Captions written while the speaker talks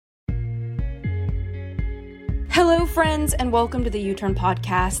Hello, friends, and welcome to the U-Turn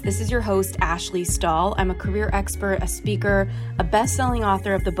podcast. This is your host, Ashley Stahl. I'm a career expert, a speaker, a best-selling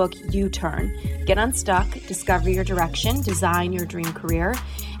author of the book U-Turn. Get unstuck, discover your direction, design your dream career.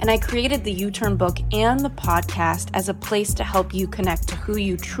 And I created the U-Turn book and the podcast as a place to help you connect to who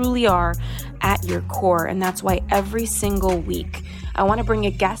you truly are at your core. And that's why every single week, I want to bring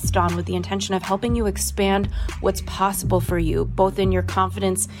a guest on with the intention of helping you expand what's possible for you, both in your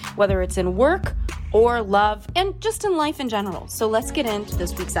confidence, whether it's in work or love, and just in life in general. So let's get into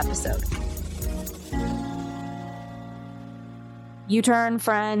this week's episode. U-Turn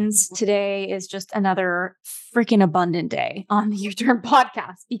friends, today is just another freaking abundant day on the U-Turn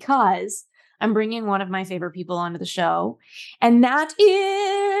podcast because I'm bringing one of my favorite people onto the show, and that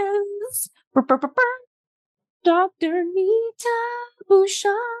is Dr. Neeta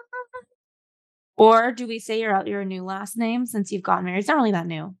Bhushan. Or do we say your new last name since you've gotten married? It's not really that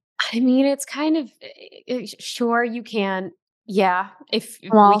new. I mean, it's kind of, sure, you can. Yeah. If we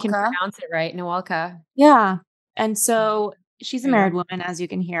can pronounce it right. Nawalka. Yeah. And so she's a married woman, as you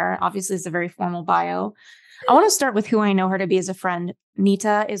can hear. Obviously, it's a very formal bio. I want to start with who I know her to be as a friend.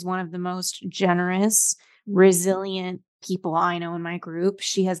 Neeta is one of the most generous, resilient people I know in my group.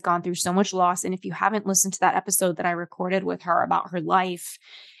 She has gone through so much loss. And if you haven't listened to that episode that I recorded with her about her life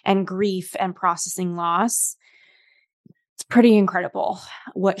and grief and processing loss, it's pretty incredible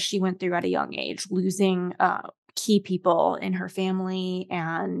what she went through at a young age, losing key people in her family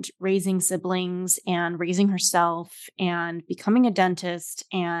and raising siblings and raising herself and becoming a dentist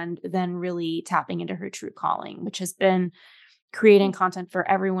and then really tapping into her true calling, which has been creating content for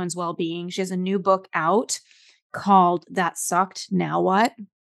everyone's well-being. She has a new book out called That Sucked, Now What?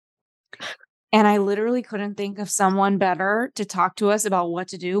 And I literally couldn't think of someone better to talk to us about what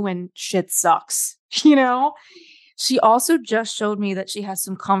to do when shit sucks, you know? She also just showed me that she has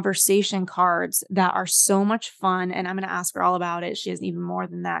some conversation cards that are so much fun, and I'm going to ask her all about it. She has even more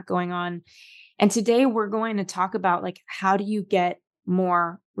than that going on. And today we're going to talk about how do you get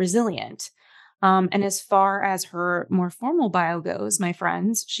more resilient? And as far as her more formal bio goes, my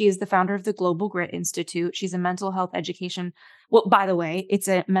friends, she is the founder of the Global Grit Institute. She's a mental health education. Well, by the way, it's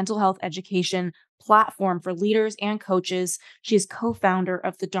a mental health education platform for leaders and coaches. She's co-founder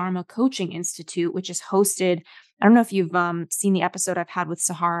of the Dharma Coaching Institute, which is hosted. I don't know if you've seen the episode I've had with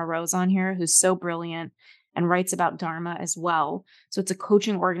Sahara Rose on here, who's so brilliant and writes about Dharma as well. So it's a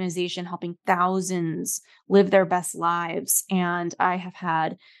coaching organization helping thousands live their best lives. And I have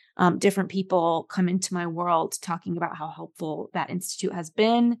had different people come into my world talking about how helpful that institute has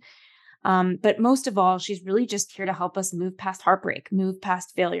been. But most of all, she's really just here to help us move past heartbreak, move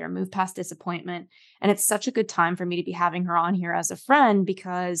past failure, move past disappointment. And it's such a good time for me to be having her on here as a friend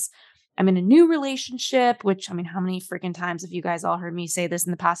because I'm in a new relationship, which, I mean, how many freaking times have you guys all heard me say this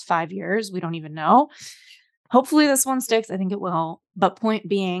in the past 5 years? We don't even know. Hopefully this one sticks. I think it will. But point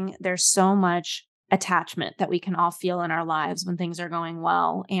being, there's so much attachment that we can all feel in our lives when things are going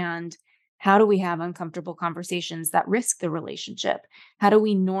well. And how do we have uncomfortable conversations that risk the relationship? How do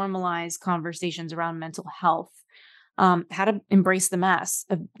we normalize conversations around mental health? How to embrace the mess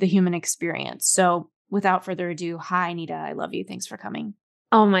of the human experience. So without further ado, hi, Neeta. I love you. Thanks for coming.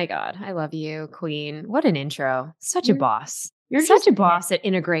 Oh my God. I love you, Queen. What an intro. Such a boss. You're such a boss at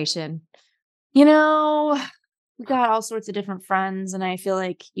integration. You know, we got all sorts of different friends, and I feel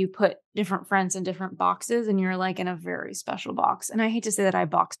like you put different friends in different boxes, and you're in a very special box. And I hate to say that I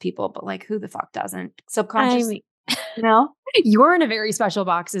box people, but who the fuck doesn't? Subconsciously, You're in a very special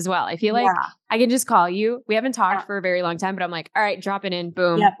box as well. I feel like I can just call you. We haven't talked for a very long time, but I'm like, all right, drop it in.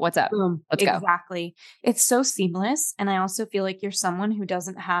 Boom. Yep. What's up? Boom. Let's go. Exactly. It's so seamless. And I also feel like you're someone who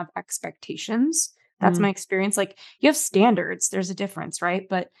doesn't have expectations. That's my experience. You have standards. There's a difference, right?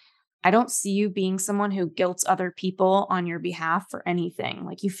 But I don't see you being someone who guilts other people on your behalf for anything.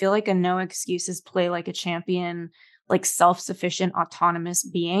 You feel like a no excuses play, like a champion, self-sufficient, autonomous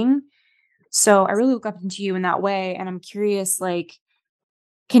being. So I really look up into you in that way. And I'm curious,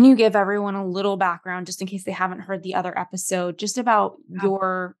 can you give everyone a little background just in case they haven't heard the other episode, just about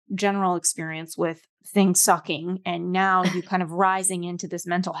your general experience with things sucking and now you kind of rising into this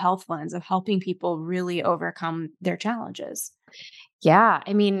mental health lens of helping people really overcome their challenges? Yeah.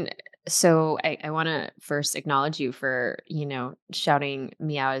 I mean, so I want to first acknowledge you for, shouting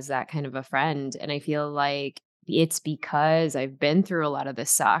me out as that kind of a friend. And I feel like it's because I've been through a lot of the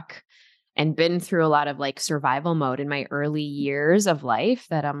suck and been through a lot of survival mode in my early years of life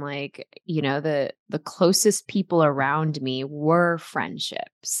that I'm the closest people around me were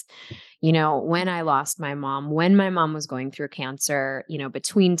friendships. When I lost my mom, when my mom was going through cancer,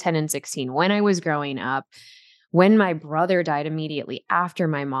 between 10 and 16, when I was growing up, When my brother died immediately after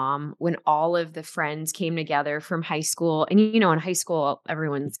my mom, when all of the friends came together from high school, and in high school,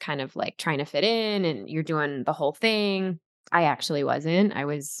 everyone's kind of like trying to fit in and you're doing the whole thing. I actually wasn't. I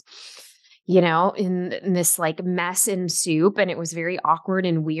was, in this like mess and soup, and it was very awkward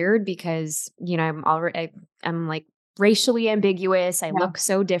and weird because, I'm like racially ambiguous. I Yeah. look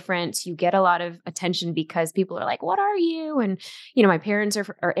so different. You get a lot of attention because people are like, "What are you?" And my parents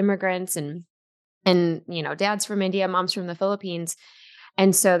are immigrants, and dad's from India, mom's from the Philippines.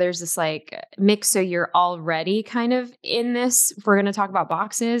 And so there's this like mix. So you're already kind of in this, if we're going to talk about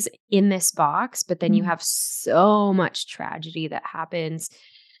boxes, in this box, but then you Mhm. have so much tragedy that happens.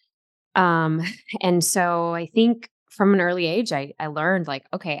 Um, and so I think from an early age, I learned like,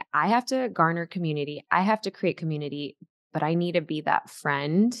 okay, I have to garner community. I have to create community, but I need to be that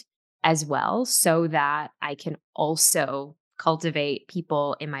friend as well so that I can also cultivate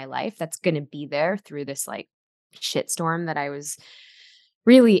people in my life that's going to be there through this like shitstorm that I was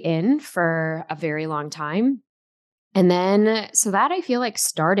really in for a very long time. And then, so that I feel like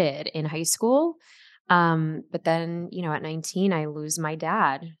started in high school. But then, at 19, I lose my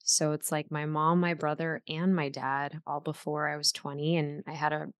dad. So it's like my mom, my brother, and my dad all before I was 20. And I had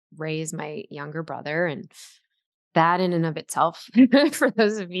to raise my younger brother. And that in and of itself, for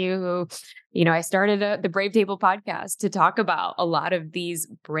those of you who, I started the Brave Table podcast to talk about a lot of these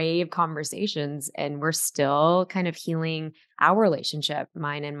brave conversations. And we're still kind of healing our relationship,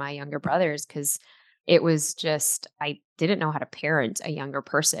 mine and my younger brothers, because it was just, I didn't know how to parent a younger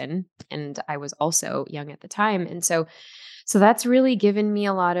person. And I was also young at the time. And so that's really given me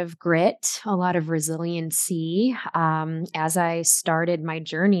a lot of grit, a lot of resiliency as I started my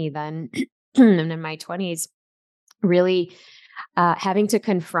journey then and in my 20s, really having to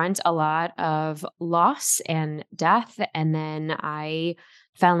confront a lot of loss and death. And then I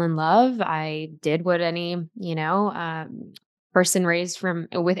fell in love. I did what any, person raised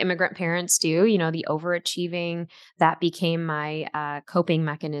with immigrant parents do, the overachieving. That became my coping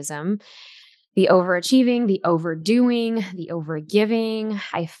mechanism. The overachieving, the overdoing, the overgiving.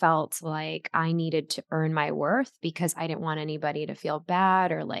 I felt like I needed to earn my worth because I didn't want anybody to feel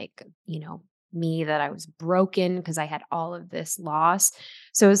bad or like, me, that I was broken because I had all of this loss.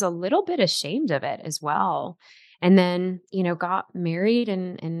 So I was a little bit ashamed of it as well. And then, got married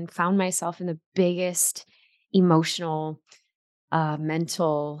and found myself in the biggest emotional,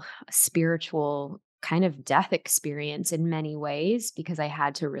 mental, spiritual kind of death experience in many ways because I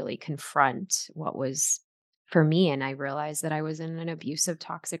had to really confront what was for me. And I realized that I was in an abusive,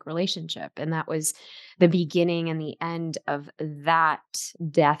 toxic relationship. And that was the beginning and the end of that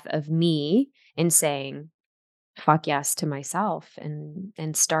death of me and saying, fuck yes to myself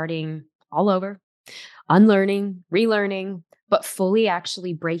and starting all over, unlearning, relearning, but fully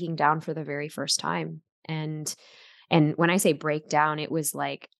actually breaking down for the very first time. And when I say breakdown, it was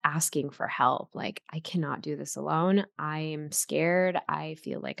like asking for help. Like, I cannot do this alone. I'm scared. I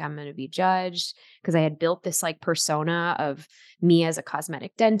feel like I'm going to be judged because I had built this like persona of me as a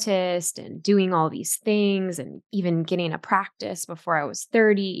cosmetic dentist and doing all these things and even getting a practice before I was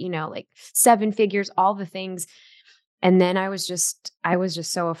 30, like 7 figures, all the things. And then I was just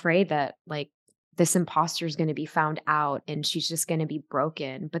so afraid that like this imposter is going to be found out and she's just going to be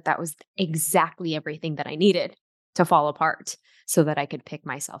broken. But that was exactly everything that I needed to fall apart so that I could pick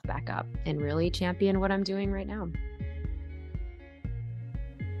myself back up and really champion what I'm doing right now.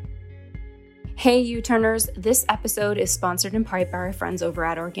 Hey, U-Turners, this episode is sponsored in part by our friends over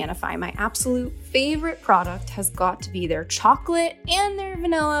at Organifi. My absolute favorite product has got to be their chocolate and their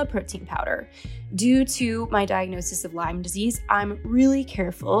vanilla protein powder. Due to my diagnosis of Lyme disease, I'm really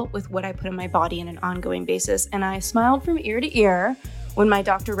careful with what I put in my body on an ongoing basis, and I smiled from ear to ear when my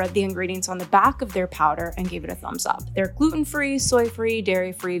doctor read the ingredients on the back of their powder and gave it a thumbs up. They're gluten-free, soy-free,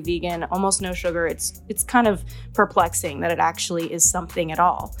 dairy-free, vegan, almost no sugar. It's kind of perplexing that it actually is something at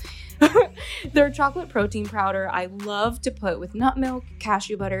all. Their chocolate protein powder I love to put with nut milk,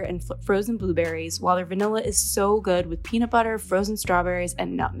 cashew butter, and frozen blueberries, while their vanilla is so good with peanut butter, frozen strawberries,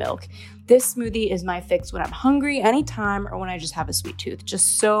 and nut milk. This smoothie is my fix when I'm hungry, anytime, or when I just have a sweet tooth.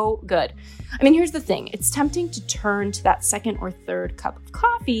 Just so good. I mean, here's the thing. It's tempting to turn to that second or third cup of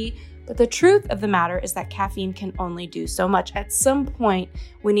coffee, but the truth of the matter is that caffeine can only do so much. At some point,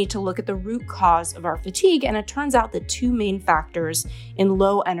 we need to look at the root cause of our fatigue, and it turns out the two main factors in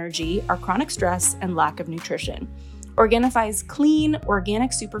low energy are chronic stress and lack of nutrition. Organifi's clean, organic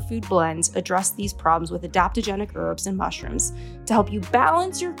superfood blends address these problems with adaptogenic herbs and mushrooms to help you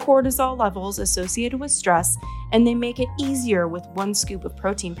balance your cortisol levels associated with stress, and they make it easier with 1 scoop of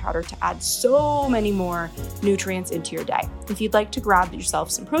protein powder to add so many more nutrients into your day. If you'd like to grab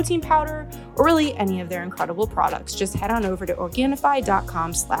yourself some protein powder or really any of their incredible products, just head on over to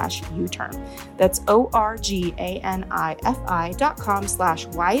Organifi.com/U-turn. That's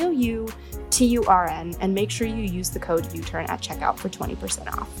Organifi.com/YOUTURN, and make sure you use the code U-turn at checkout for 20%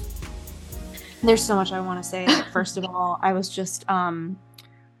 off. There's so much I want to say. First of all, I was just on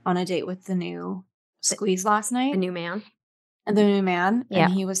a date with the new squeeze last night. The new man. And the new man. Yeah.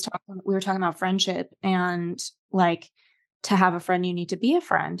 And we were talking about friendship, and like, to have a friend, you need to be a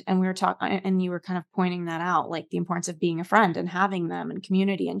friend. And we were talking, and you were kind of pointing that out, like the importance of being a friend and having them and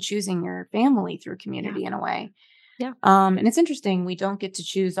community and choosing your family through community in a way. Yeah. And it's interesting. We don't get to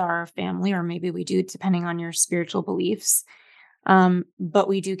choose our family, or maybe we do, depending on your spiritual beliefs. But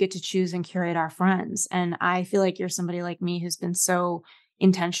we do get to choose and curate our friends. And I feel like you're somebody like me who's been so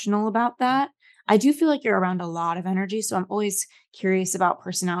intentional about that. I do feel like you're around a lot of energy. So I'm always curious about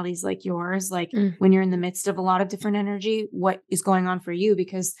personalities like yours. Like when you're in the midst of a lot of different energy, what is going on for you?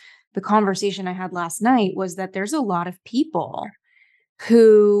 Because the conversation I had last night was that there's a lot of people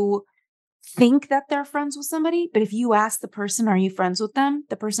who think that they're friends with somebody, but if you ask the person, are you friends with them?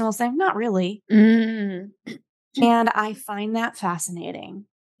 The person will say, not really. And I find that fascinating,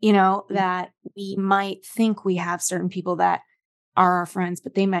 that we might think we have certain people that are our friends,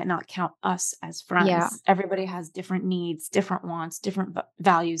 but they might not count us as friends. Yeah. Everybody has different needs, different wants, different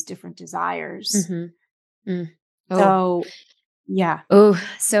values, different desires. So, yeah. Oh,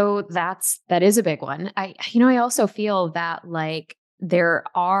 so that is a big one. I also feel that like there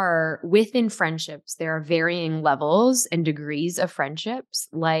are within friendships, there are varying levels and degrees of friendships.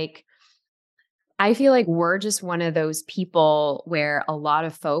 Like, I feel like we're just one of those people where a lot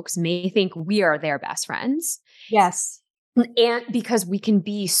of folks may think we are their best friends. Yes. And because we can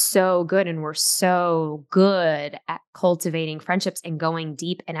be so good, and we're so good at cultivating friendships and going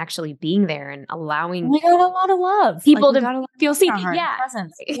deep and actually being there and allowing we got a lot of love. people to feel seen. Yeah,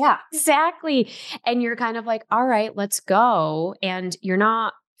 presence. Yeah, exactly. And you're kind of like, all right, let's go. And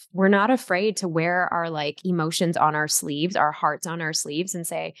we're not afraid to wear our like emotions on our sleeves, our hearts on our sleeves, and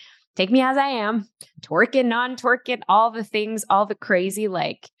say, take me as I am, twerking, non-twerking, all the things, all the crazy,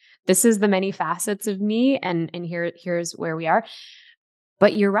 like, this is the many facets of me, and here's where we are.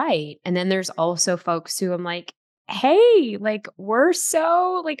 But you're right. And then there's also folks who I'm like, hey, like, we're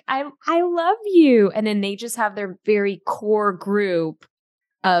so like, I love you. And then they just have their very core group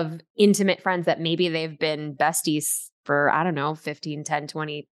of intimate friends that maybe they've been besties for, I don't know, 15, 10,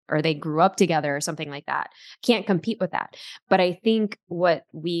 20, or they grew up together or something like that. Can't compete with that. But I think what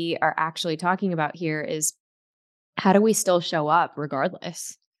we are actually talking about here is, how do we still show up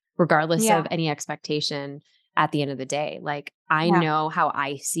regardless of any expectation at the end of the day? Like, I know how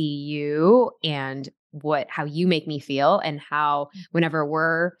I see you and how you make me feel, and how whenever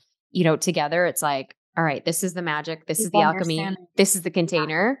we're, together, it's like, all right, this is the magic. This is the alchemy. This is the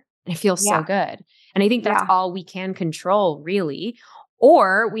container. And it feels so good. And I think that's all we can control, really.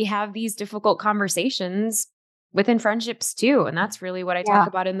 Or we have these difficult conversations within friendships too. And that's really what I talk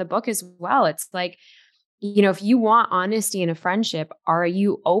about in the book as well. It's like, if you want honesty in a friendship, are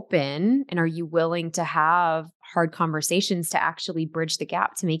you open and are you willing to have hard conversations to actually bridge the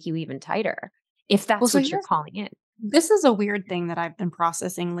gap to make you even tighter, if that's what you're calling in? This is a weird thing that I've been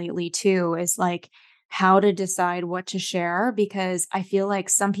processing lately too, is like how to decide what to share, because I feel like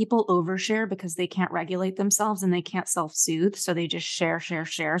some people overshare because they can't regulate themselves and they can't self-soothe. So they just share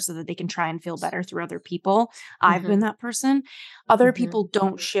so that they can try and feel better through other people. I've been that person. Other people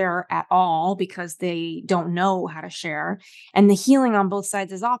don't share at all because they don't know how to share. And the healing on both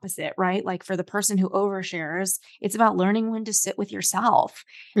sides is opposite, right? Like for the person who overshares, it's about learning when to sit with yourself.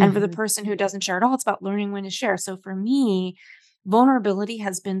 And for the person who doesn't share at all, it's about learning when to share. So for me, vulnerability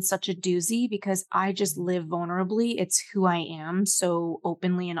has been such a doozy because I just live vulnerably. It's who I am, so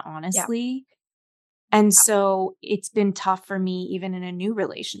openly and honestly. And so it's been tough for me, even in a new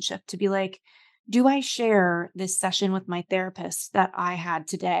relationship, to be like, do I share this session with my therapist that I had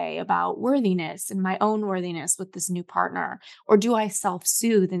today about worthiness and my own worthiness with this new partner? Or do I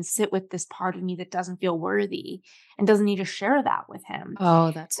self-soothe and sit with this part of me that doesn't feel worthy and doesn't need to share that with him?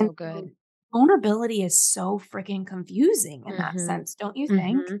 Oh, that's so good. Vulnerability is so freaking confusing in that sense, don't you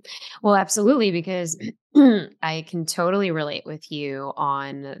think? Well, absolutely, because I can totally relate with you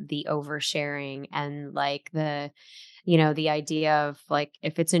on the oversharing and like the idea of like,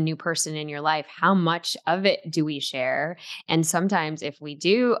 if it's a new person in your life, how much of it do we share? And sometimes if we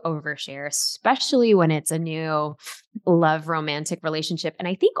do overshare, especially when it's a new love romantic relationship, and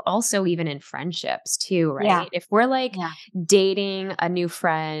I think also even in friendships too, Yeah. right? If we're like Yeah. dating a new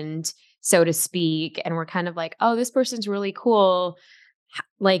friend, so to speak, and we're kind of like, oh, this person's really cool.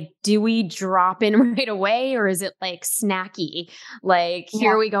 Like, do we drop in right away, or is it like snacky? Like, Yeah.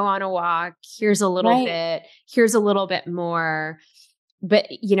 here we go on a walk, Right. here's a little bit more. But,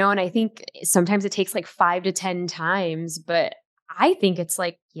 and I think sometimes it takes like 5 to 10 times, but I think it's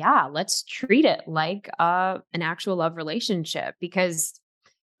like, yeah, let's treat it like an actual love relationship, because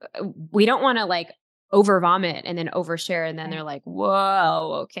we don't want to like over vomit and then overshare. And then they're Right. like,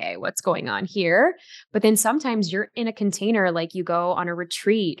 whoa, okay, what's going on here? But then sometimes you're in a container, like you go on a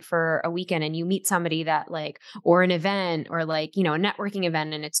retreat for a weekend and you meet somebody that like, or an event or like, a networking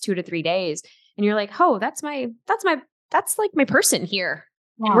event, and it's 2 to 3 days. And you're like, oh, that's like my person here.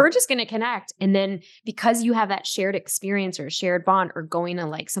 And Yeah. we're just going to connect. And then because you have that shared experience or shared bond, or going to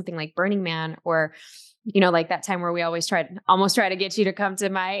like something like Burning Man, or like that time where we almost try to get you to come to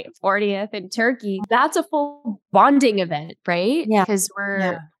my 40th in Turkey. That's a full bonding event, right? Yeah. Because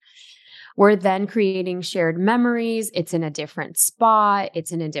Yeah. we're then creating shared memories. It's in a different spot,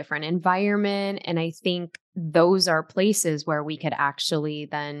 it's in a different environment. And I think those are places where we could actually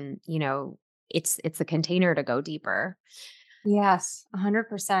then, it's a container to go deeper. Yes,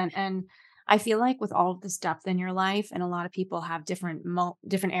 100%. And I feel like with all of this depth in your life, and a lot of people have different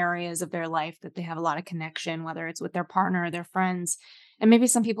areas of their life that they have a lot of connection, whether it's with their partner or their friends, and maybe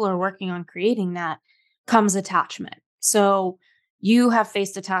some people are working on creating that, comes attachment. So you have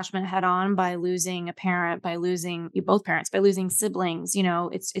faced attachment head on by losing a parent, by losing you both parents, by losing siblings.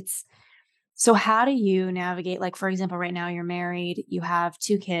 It's so how do you navigate? Like, for example, right now you're married, you have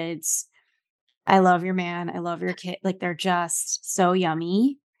two kids. I love your man. I love your kid. Like, they're just so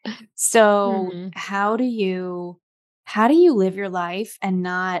yummy. So, Mhm. how do you live your life and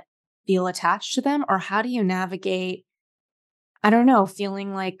not feel attached to them? Or how do you navigate, I don't know,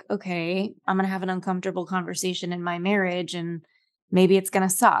 feeling like, okay, I'm gonna have an uncomfortable conversation in my marriage and maybe it's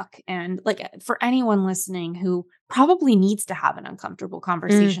gonna suck. And like, for anyone listening who probably needs to have an uncomfortable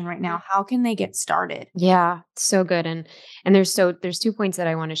conversation right now, how can they get started? Yeah, so good. And there's 2 points that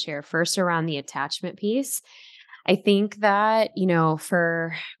I want to share. First, around the attachment piece. I think that,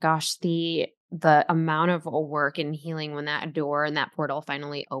 for gosh, the amount of work and healing when that door and that portal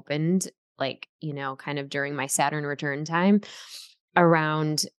finally opened, like, kind of during my Saturn return time,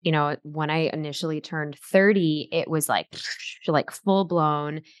 around, when I initially turned 30, it was like like full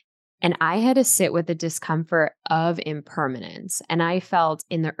blown. And I had to sit with the discomfort of impermanence. And I felt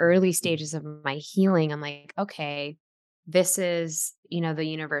in the early stages of my healing, I'm like, okay, this is, the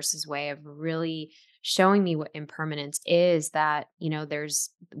universe's way of really showing me what impermanence is, that,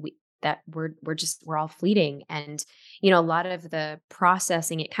 we're all fleeting. And, a lot of the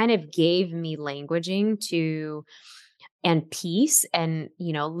processing, it kind of gave me languaging to and peace, and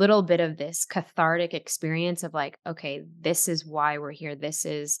a little bit of this cathartic experience of like, okay, this is why we're here, this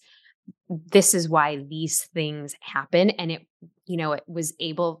is why these things happen. And it was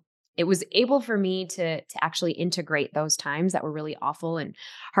able for me to actually integrate those times that were really awful and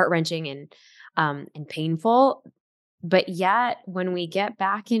heart-wrenching and painful. But yet when we get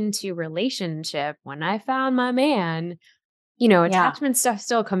back into relationship, when I found my man, Yeah. attachment stuff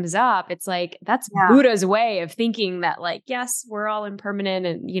still comes up. It's like, that's Yeah. Buddha's way of thinking that, like, yes, we're all impermanent,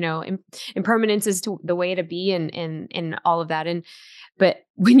 and, impermanence is the way to be, and all of that. But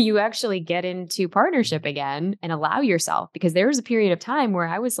when you actually get into partnership again and allow yourself, because there was a period of time where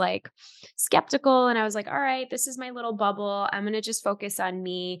I was like skeptical, and I was like, all right, this is my little bubble. I'm going to just focus on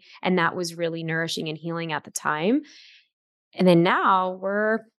me. And that was really nourishing and healing at the time. And then now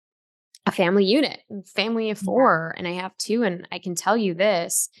we're a family unit, family of Yeah. 4, and I have 2. And I can tell you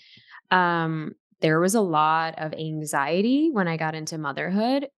this, there was a lot of anxiety when I got into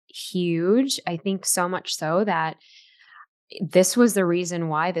motherhood, huge. I think so much so that this was the reason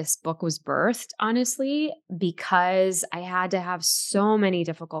why this book was birthed, honestly, because I had to have so many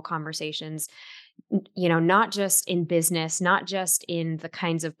difficult conversations, not just in business, not just in the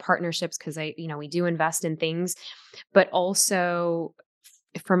kinds of partnerships, because we do invest in things, but also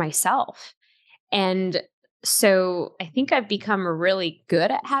for myself. And so I think I've become really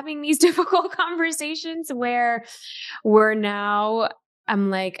good at having these difficult conversations where we're now, I'm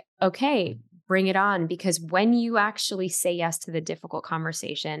like, okay, bring it on. Because when you actually say yes to the difficult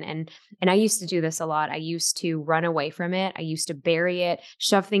conversation, and I used to do this a lot. I used to run away from it. I used to bury it,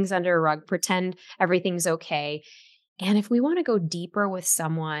 shove things under a rug, pretend everything's okay. And if we want to go deeper with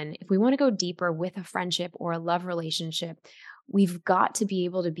someone, if we want to go deeper with a friendship or a love relationship, we've got to be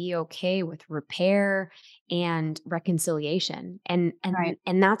able to be okay with repair and reconciliation. Right.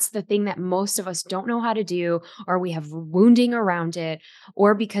 And that's the thing that most of us don't know how to do, or we have wounding around it,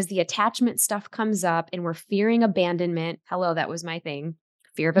 or because the attachment stuff comes up and we're fearing abandonment. Hello, that was my thing.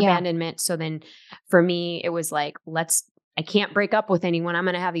 Fear of Yeah. abandonment. So then for me, it was like, I can't break up with anyone. I'm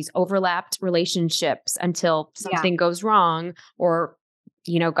going to have these overlapped relationships until Yeah. something goes wrong, or,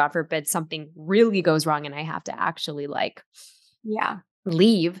 God forbid something really goes wrong and I have to actually like Yeah.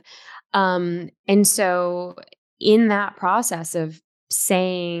 leave. And so in that process of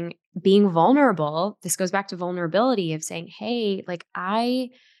being vulnerable, this goes back to vulnerability of saying, hey, like I've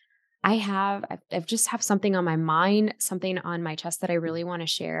just have something on my mind, something on my chest that I really want to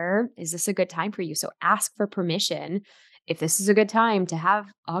share. Is this a good time for you? So ask for permission if this is a good time to have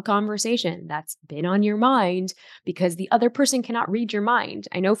a conversation that's been on your mind, because the other person cannot read your mind.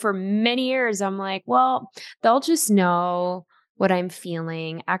 I know for many years I'm like, well, they'll just know what I'm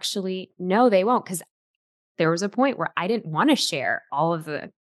feeling. Actually, no, they won't, because there was a point where I didn't want to share all of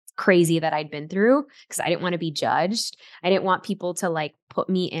the crazy that I'd been through because I didn't want to be judged. I didn't want people to like put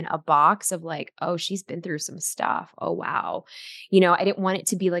me in a box of like, oh, she's been through some stuff. Oh, wow. I didn't want it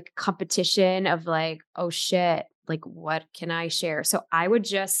to be like a competition of like, oh shit, like what can I share? So I would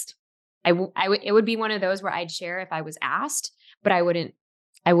just, it would be one of those where I'd share if I was asked, but I wouldn't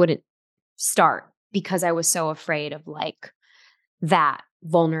start because I was so afraid of like that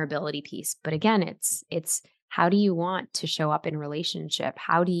vulnerability piece. But again, it's how do you want to show up in relationship?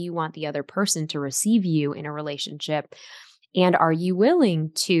 How do you want the other person to receive you in a relationship? And are you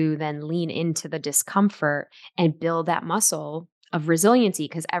willing to then lean into the discomfort and build that muscle of resiliency?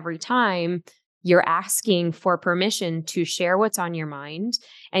 Because every time you're asking for permission to share what's on your mind,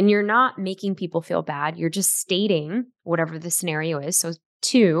 and you're not making people feel bad, you're just stating whatever the scenario is. So,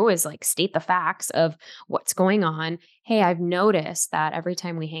 two is like state the facts of what's going on. Hey, I've noticed that every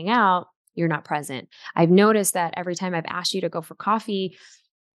time we hang out, you're not present. I've noticed that every time I've asked you to go for coffee,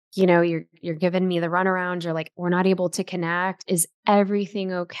 you're giving me the runaround. You're like, we're not able to connect. Is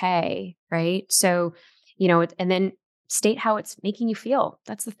everything okay? Right. So, and then state how it's making you feel.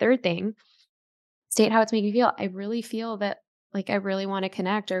 That's the third thing. State how it's making you feel. I really feel that like I really want to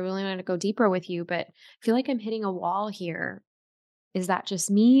connect, or I really want to go deeper with you, but I feel like I'm hitting a wall here. Is that just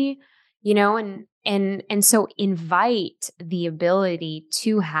me? And so invite the ability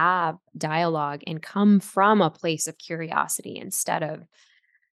to have dialogue and come from a place of curiosity instead of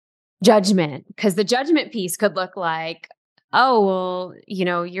judgment, because the judgment piece could look like, oh, well,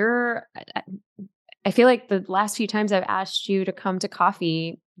 I feel like the last few times I've asked you to come to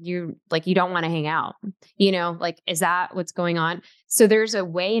coffee, you don't want to hang out, like, is that what's going on? So there's a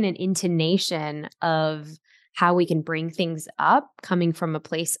way and an intonation of how we can bring things up coming from a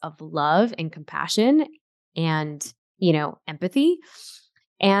place of love and compassion and, empathy.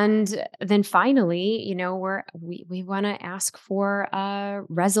 And then finally, we want to ask for a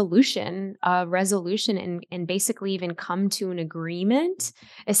resolution, and basically even come to an agreement,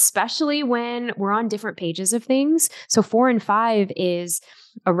 especially when we're on different pages of things. So 4 and 5 is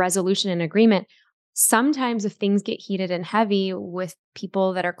a resolution and agreement. Sometimes if things get heated and heavy with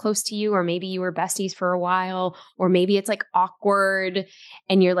people that are close to you, or maybe you were besties for a while, or maybe it's like awkward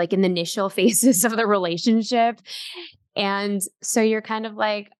and you're like in the initial phases of the relationship, and so you're kind of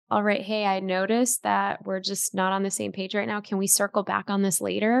like, all right, hey, I noticed that we're just not on the same page right now. Can we circle back on this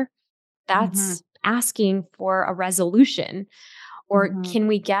later? Mhm. That's asking for a resolution. Or Mhm. can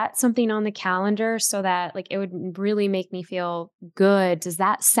we get something on the calendar so that like it would really make me feel good? Does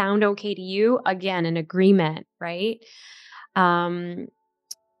that sound okay to you? Again, an agreement, right? Um,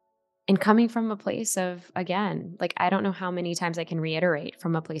 and coming from a place of, again, like I don't know how many times I can reiterate,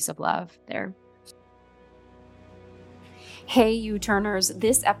 from a place of love there. Hey, you turners,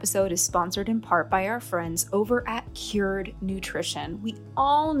 this episode is sponsored in part by our friends over at Cured Nutrition. We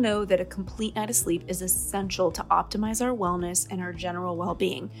all know that a complete night of sleep is essential to optimize our wellness and our general well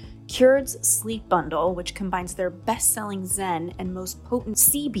being. Cured's Sleep Bundle, which combines their best selling Zen and most potent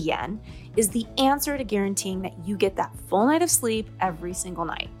CBN, is the answer to guaranteeing that you get that full night of sleep every single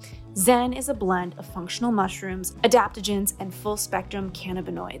night. Zen is a blend of functional mushrooms, adaptogens, and full spectrum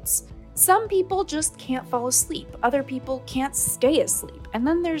cannabinoids. Some people just can't fall asleep. Other people can't stay asleep. And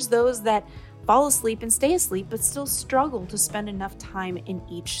then there's those that fall asleep and stay asleep, but still struggle to spend enough time in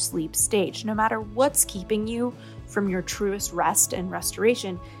each sleep stage. No matter what's keeping you from your truest rest and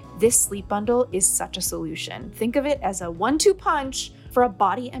restoration, this sleep bundle is such a solution. Think of it as a 1-2 punch for a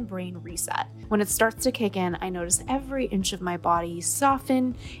body and brain reset. When it starts to kick in, I notice every inch of my body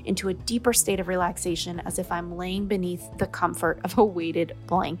soften into a deeper state of relaxation, as if I'm laying beneath the comfort of a weighted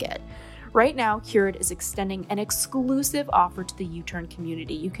blanket. Right now, Cured is extending an exclusive offer to the U-Turn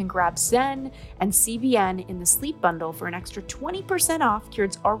community. You can grab Zen and CBN in the sleep bundle for an extra 20% off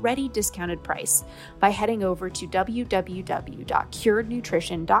Cured's already discounted price by heading over to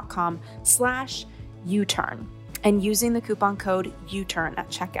www.curednutrition.com/U-Turn and using the coupon code U-Turn at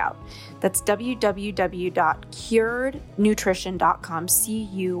checkout. That's www.curednutrition.com, CURED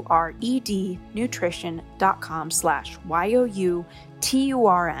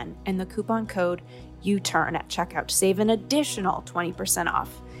nutrition.com/YOUTURN, and the coupon code U-Turn at checkout to save an additional 20%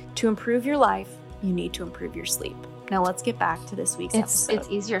 off. To improve your life, you need to improve your sleep. Now let's get back to this week's episode. It's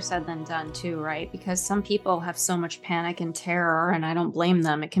easier said than done too, right? Because some people have so much panic and terror, and I don't blame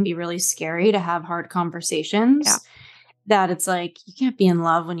them. It can be really scary to have hard conversations that it's like, you can't be in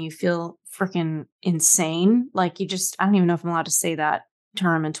love when you feel freaking insane. Like I don't even know if I'm allowed to say that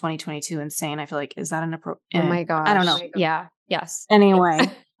term in 2022, insane. I feel like, is that inappropriate? Oh my gosh. I don't know. Yeah. Yes. Anyway,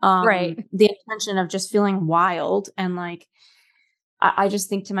 Right. the intention of just feeling wild and like, I just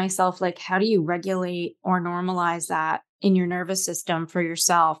think to myself, like, how do you regulate or normalize that in your nervous system for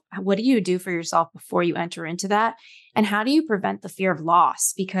yourself? What do you do for yourself before you enter into that? And how do you prevent the fear of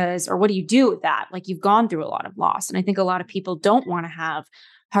loss? Or what do you do with that? Like, you've gone through a lot of loss. And I think a lot of people don't want to have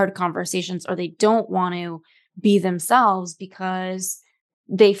hard conversations, or they don't want to be themselves because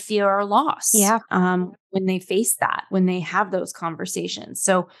they fear loss. Yeah. When they face that, when they have those conversations.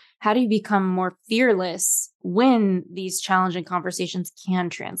 So how do you become more fearless when these challenging conversations can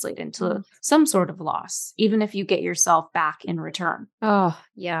translate into some sort of loss, even if you get yourself back in return? Oh,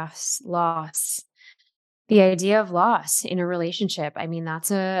 yes. Loss. The idea of loss in a relationship. I mean,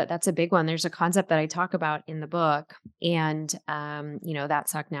 that's a big one. There's a concept that I talk about in the book, and that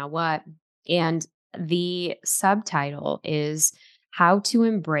suck now what? And the subtitle is How to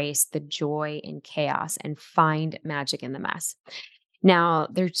Embrace the Joy in Chaos and Find Magic in the Mess. Now,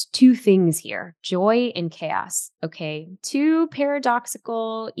 there's two things here, joy and chaos. Okay. Two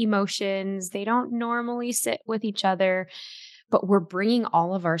paradoxical emotions. They don't normally sit with each other, but we're bringing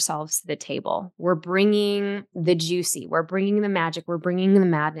all of ourselves to the table. We're bringing the juicy, we're bringing the magic, we're bringing the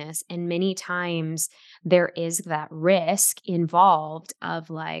madness. And many times there is that risk involved of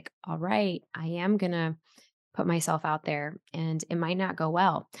like, all right, I am going to put myself out there and it might not go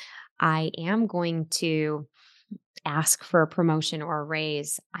well. I am going to ask for a promotion or a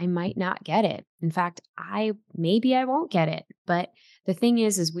raise. I might not get it. In fact, maybe I won't get it. But the thing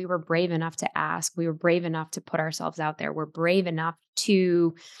is we were brave enough to ask. We were brave enough to put ourselves out there. We're brave enough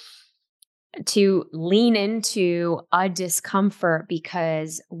to lean into a discomfort,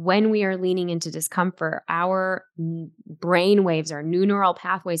 because when we are leaning into discomfort, our brain waves, our new neural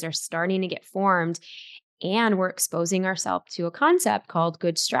pathways are starting to get formed. And we're exposing ourselves to a concept called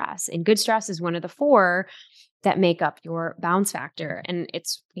good stress. And good stress is one of the 4 that make up your bounce factor. And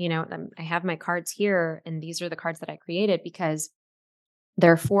it's, I have my cards here, and these are the cards that I created because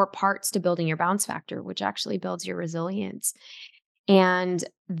there are 4 parts to building your bounce factor, which actually builds your resilience. And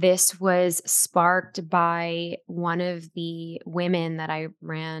this was sparked by one of the women that I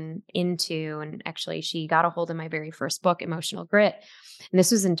ran into. And actually, she got a hold of my very first book, Emotional Grit. And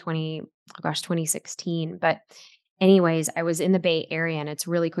this was in 2016. But anyways, I was in the Bay Area, and it's a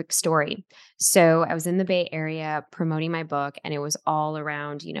really quick story. So I was in the Bay Area promoting my book, and it was all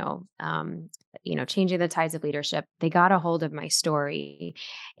around, changing the tides of leadership. They got a hold of my story,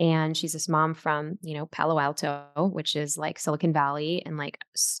 and she's this mom from, Palo Alto, which is like Silicon Valley, and like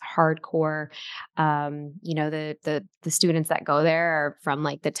hardcore, the students that go there are from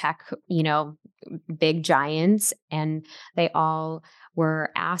like the tech, big giants, and they all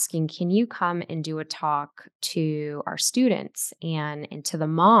were asking, can you come and do a talk to our students and to the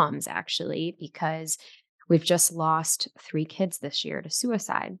moms, actually, because we've just lost 3 kids this year to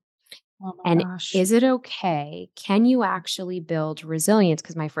suicide. Oh my And gosh. is it okay? Can you actually build resilience?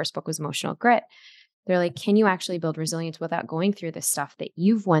 Because my first book was Emotional Grit. They're like, can you actually build resilience without going through the stuff that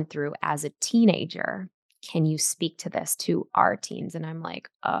you've went through as a teenager? Can you speak to this to our teens? And I'm like,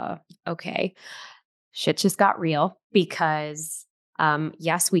 okay. Shit just got real, because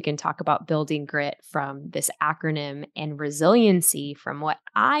yes, we can talk about building grit from this acronym, and resiliency from what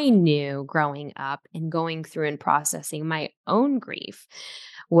I knew growing up and going through and processing my own grief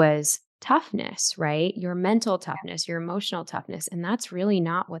was toughness, right? Your mental toughness, your emotional toughness. And that's really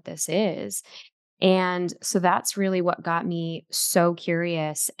not what this is. And so that's really what got me so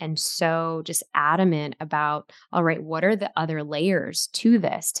curious and so just adamant about, all right, what are the other layers to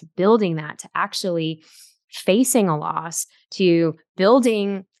this, to building that, to actually facing a loss to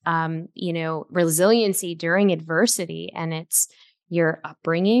building, resiliency during adversity. And it's your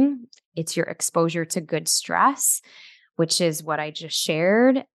upbringing, it's your exposure to good stress, which is what I just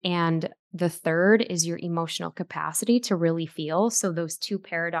shared. And the third is your emotional capacity to really feel. So those two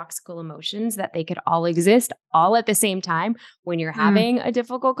paradoxical emotions that they could all exist all at the same time when you're having a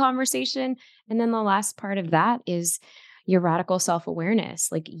difficult conversation. And then the last part of that is your radical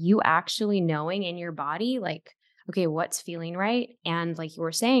self-awareness, like you actually knowing in your body, like, okay, what's feeling right? And like you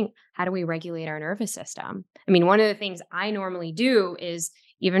were saying, how do we regulate our nervous system? I mean, one of the things I normally do is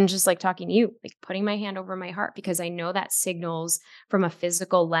even just like talking to you, like putting my hand over my heart, because I know that signals from a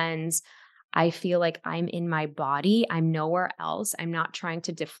physical lens. I feel like I'm in my body. I'm nowhere else. I'm not trying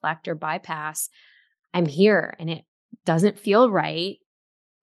to deflect or bypass. I'm here and it doesn't feel right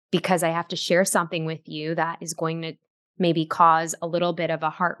because I have to share something with you that is going to maybe cause a little bit of a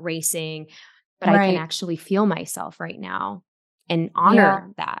heart racing, but I can Right. actually feel myself right now and Yeah.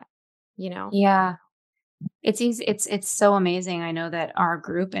 honor that, you know? Yeah. It's easy. It's so amazing. I know that our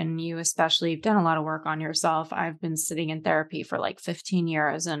group and you especially have done a lot of work on yourself. I've been sitting in therapy for like 15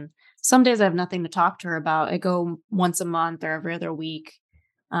 years and some days I have nothing to talk to her about. I go once a month or every other week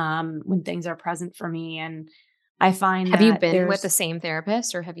when things are present for me. And I find Have you that been with the there's same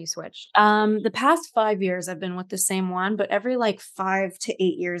therapist or have you switched? the past 5 years I've been with the same one, but every like 5 to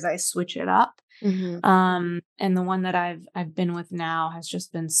 8 years I switch it up. Mhm. And the one that I've been with now has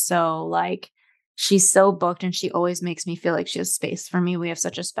just been so like she's so booked and she always makes me feel like she has space for me. We have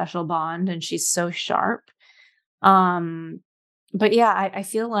such a special bond and she's so sharp. Um, but yeah, I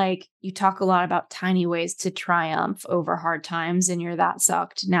feel like you talk a lot about tiny ways to triumph over hard times and you're that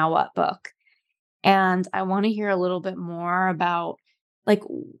sucked. Now what book? And I want to hear a little bit more about like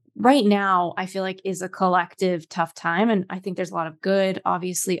right now, I feel like is a collective tough time. And I think there's a lot of good,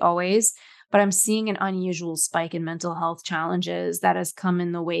 obviously, always. But I'm seeing an unusual spike in mental health challenges that has come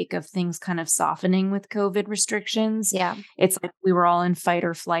in the wake of things kind of softening with COVID restrictions. Yeah. It's like we were all in fight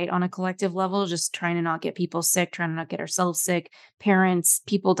or flight on a collective level, just trying to not get people sick, trying to not get ourselves sick, parents,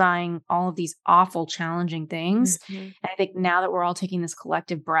 people dying, all of these awful, challenging things. Mhm. And I think now that we're all taking this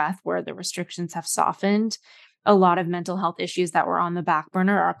collective breath where the restrictions have softened, a lot of mental health issues that were on the back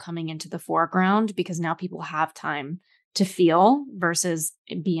burner are coming into the foreground because now people have time to feel versus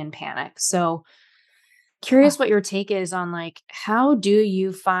be in panic. So, curious what your take is on like how do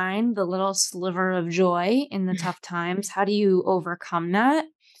you find the little sliver of joy in the tough times? How do you overcome that?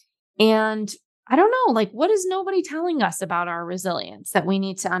 And I don't know, like what is nobody telling us about our resilience that we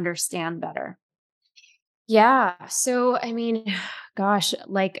need to understand better? Yeah. So, I mean, gosh,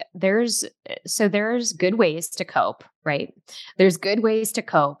 like there's good ways to cope, right? There's good ways to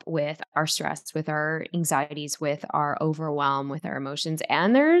cope with our stress, with our anxieties, with our overwhelm, with our emotions.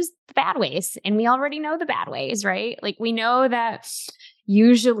 And there's the bad ways. And we already know the bad ways, right? Like we know that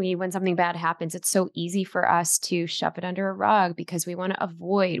usually when something bad happens, it's so easy for us to shove it under a rug because we want to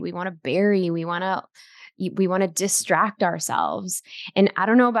avoid, we want to bury, we want to distract ourselves. And I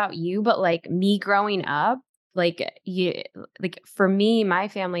don't know about you, but like me growing up, like for me, my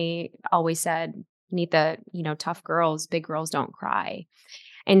family always said, Neeta, tough girls, big girls don't cry.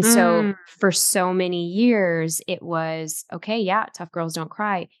 And so Mm, for so many years, it was okay, yeah, tough girls don't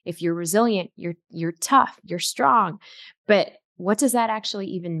cry. If you're resilient, you're tough, you're strong. But what does that actually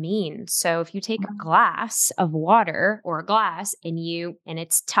even mean? So if you take a glass of water or a glass and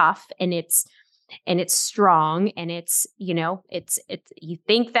it's tough and it's strong and it's you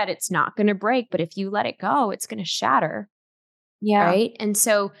think that it's not going to break, but if you let it go, it's going to shatter, yeah. right? And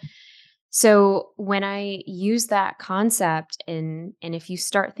so when I use that concept and if you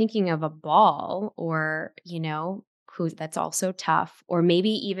start thinking of a ball or, who that's also tough, or maybe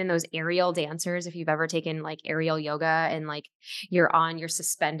even those aerial dancers, if you've ever taken like aerial yoga and like you're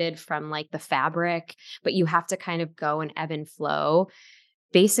suspended from like the fabric, but you have to kind of go and ebb and flow.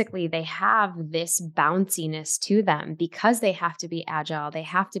 Basically, they have this bounciness to them because they have to be agile, they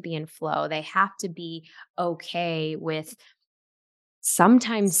have to be in flow, they have to be okay with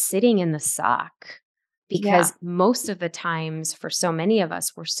sometimes sitting in the suck, Yeah. because most of the times for so many of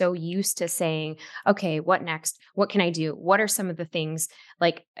us, we're so used to saying, okay, what next? What can I do? What are some of the things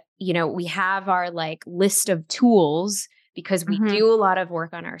like, we have our like list of tools because we Hmm. do a lot of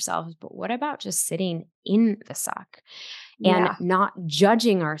work on ourselves, but what about just sitting in the suck? And Yeah. not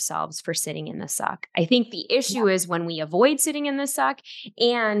judging ourselves for sitting in the suck. I think the Yeah. issue is when we avoid sitting in the suck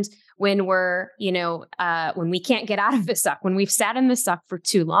and when when we can't get out of the suck, when we've sat in the suck for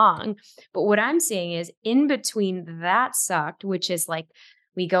too long. But what I'm saying is in between that suck, which is like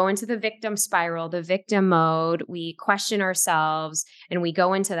We go into the victim spiral, the victim mode, we question ourselves, and we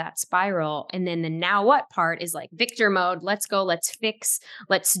go into that spiral. And then the now what part is like victor mode. Let's go, let's fix,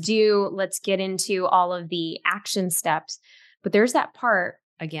 let's do, let's get into all of the action steps. But there's that part,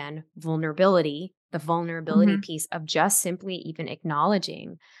 again, vulnerability, the vulnerability Mhm. piece of just simply even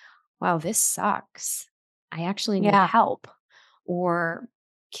acknowledging, wow, this sucks. I actually need Yeah. help. Or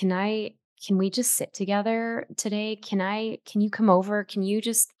can we just sit together today? Can you come over? Can you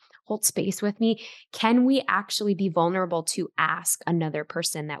just hold space with me? Can we actually be vulnerable to ask another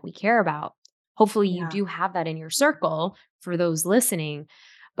person that we care about? Hopefully you Yeah. do have that in your circle for those listening.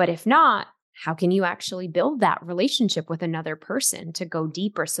 But if not, how can you actually build that relationship with another person to go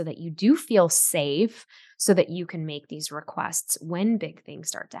deeper so that you do feel safe so that you can make these requests when big things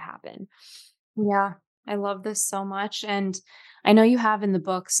start to happen? Yeah. I love this so much. And I know you have in the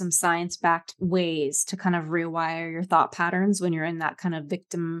book some science backed ways to kind of rewire your thought patterns when you're in that kind of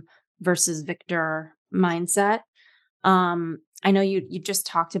victim versus victor mindset. I know you just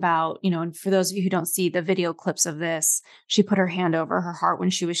talked about, and for those of you who don't see the video clips of this, she put her hand over her heart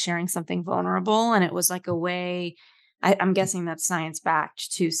when she was sharing something vulnerable. And it was like a way, I'm guessing that's science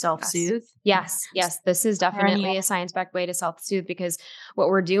backed to self Yes. soothe. Yes. Yes. This is Are there any definitely a science-backed way to self-soothe because what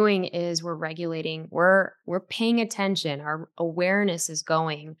we're doing is we're regulating, we're paying attention. Our awareness is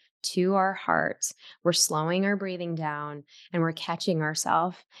going to our hearts. We're slowing our breathing down and we're catching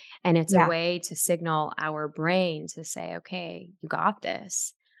ourselves. And it's a Yeah. way to signal our brain to say, okay, you got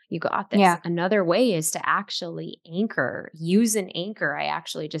this. You got this. Yeah. Another way is to actually anchor, use an anchor. I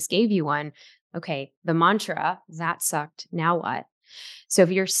actually just gave you one. Okay, the mantra, that sucked. Now what? So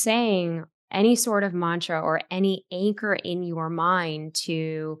if you're saying any sort of mantra or any anchor in your mind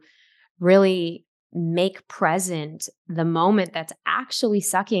to really make present the moment that's actually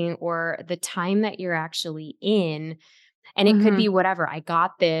sucking or the time that you're actually in, and it could Hmm. be whatever, I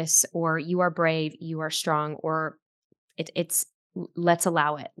got this, or you are brave, you are strong, or it's let's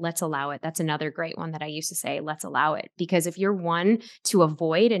allow it. Let's allow it. That's another great one that I used to say, let's allow it. Because if you're one to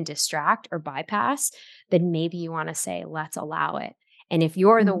avoid and distract or bypass, then maybe you want to say, let's allow it. And if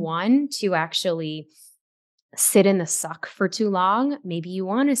you're the Hmm. one to actually sit in the suck for too long, maybe you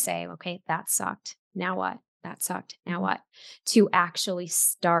want to say, okay, that sucked. Now what? That sucked. Now what? To actually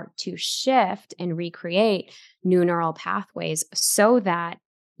start to shift and recreate new neural pathways so that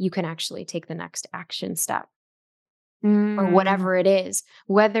you can actually take the next action step or Mm. whatever it is,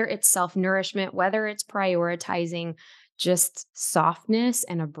 whether it's self nourishment, whether it's prioritizing just softness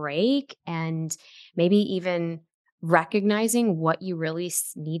and a break, and maybe even recognizing what you really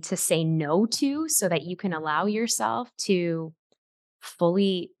need to say no to so that you can allow yourself to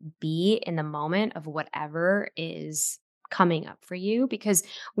fully be in the moment of whatever is coming up for you because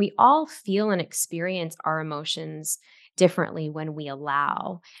we all feel and experience our emotions differently when we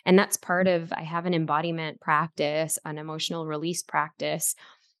allow. And that's part of, I have an embodiment practice, an emotional release practice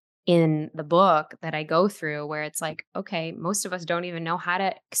in the book that I go through where it's like, okay, most of us don't even know how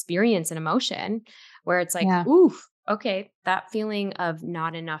to experience an emotion where it's like, Yeah. oof, okay, that feeling of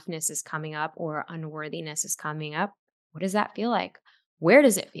not enoughness is coming up or unworthiness is coming up. What does that feel like? Where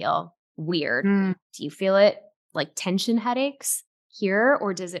does it feel weird? Mm. Do you feel it like tension headaches here?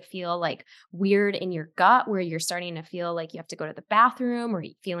 Or does it feel like weird in your gut where you're starting to feel like you have to go to the bathroom or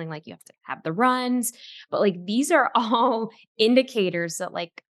feeling like you have to have the runs? But like these are all indicators that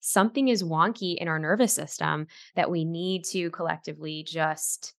like something is wonky in our nervous system that we need to collectively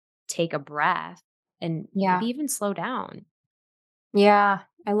just take a breath and maybe Yeah. even slow down. Yeah.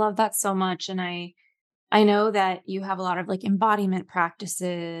 I love that so much. And I know that you have a lot of like embodiment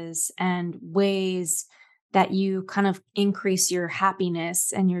practices and ways that you kind of increase your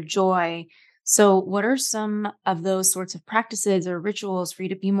happiness and your joy. So, what are some of those sorts of practices or rituals for you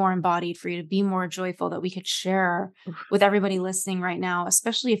to be more embodied, for you to be more joyful that we could share with everybody listening right now,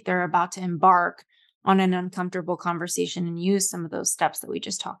 especially if they're about to embark on an uncomfortable conversation and use some of those steps that we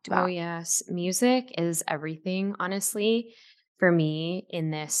just talked Oh, about? yes. Music is everything, honestly, for me in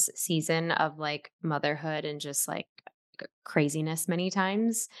this season of like motherhood and just like craziness many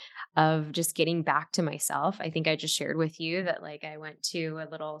times of just getting back to myself. I think I just shared with you that like I went to a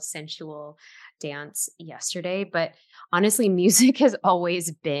little sensual dance yesterday, but honestly, music has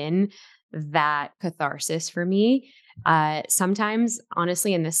always been that catharsis for me. Sometimes,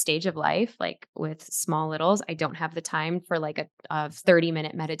 honestly, in this stage of life, like with small littles, I don't have the time for like a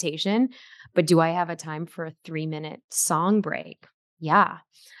 30-minute meditation, but do I have a time for a 3-minute song break? Yeah.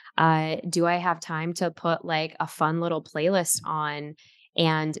 Do I have time to put like a fun little playlist on?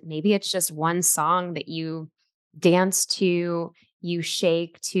 And maybe it's just one song that you dance to, you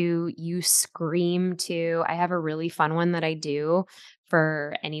shake to, you scream to. I have a really fun one that I do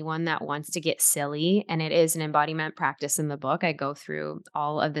for anyone that wants to get silly. And it is an embodiment practice in the book. I go through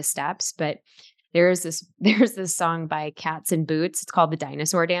all of the steps, but there's this song by Cats and Boots. It's called The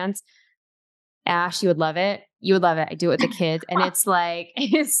Dinosaur Dance. Ash, you would love it. You would love it. I do it with the kids. And it's like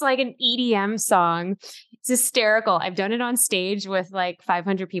an EDM song. It's hysterical. I've done it on stage with like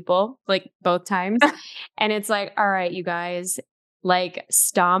 500 people, like both times. And it's like, all right, you guys, like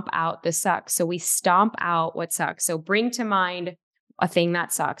stomp out the sucks. So we stomp out what sucks. So bring to mind a thing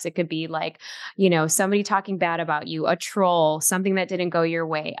that sucks. It could be like, somebody talking bad about you, a troll, something that didn't go your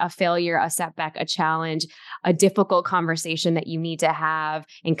way, a failure, a setback, a challenge, a difficult conversation that you need to have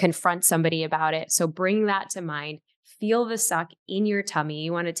and confront somebody about it. So bring that to mind. Feel the suck in your tummy.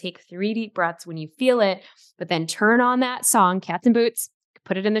 You want to take 3 deep breaths when you feel it, but then turn on that song, Cats and Boots.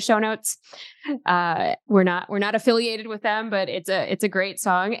 Put it in the show notes. We're not affiliated with them, but it's a great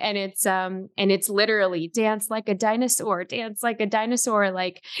song, and it's literally dance like a dinosaur,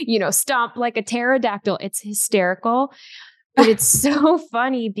 like stomp like a pterodactyl. It's hysterical, but it's so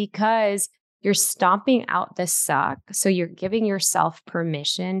funny because you're stomping out the suck, so you're giving yourself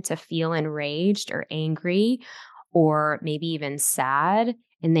permission to feel enraged or angry, or maybe even sad.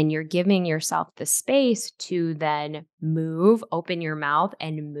 And then you're giving yourself the space to then open your mouth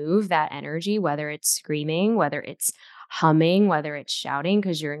and move that energy, whether it's screaming, whether it's humming, whether it's shouting,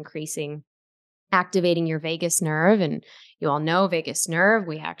 because you're activating your vagus nerve. And you all know vagus nerve,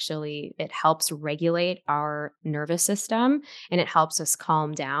 it helps regulate our nervous system and it helps us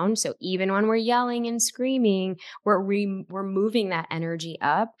calm down. So even when we're yelling and screaming, we're moving that energy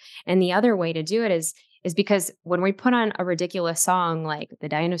up. And the other way to do it is because when we put on a ridiculous song like The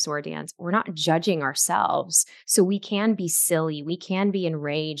Dinosaur Dance, we're not judging ourselves. So we can be silly, we can be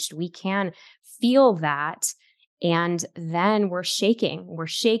enraged, we can feel that. And then we're shaking, we're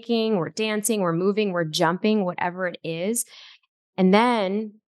dancing, we're moving, we're jumping, whatever it is. And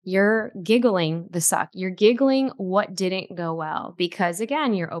then you're giggling the suck. You're giggling what didn't go well, because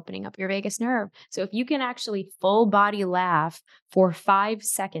again, you're opening up your vagus nerve. So if you can actually full body laugh for 5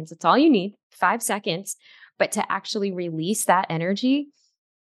 seconds, that's all you need, 5 seconds, but to actually release that energy.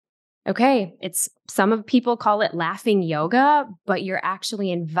 Okay, some of people call it laughing yoga, but you're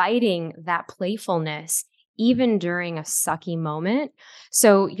actually inviting that playfulness even during a sucky moment.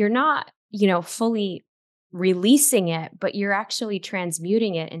 So you're not, fully releasing it, but you're actually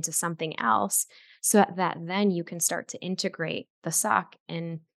transmuting it into something else, so that then you can start to integrate the suck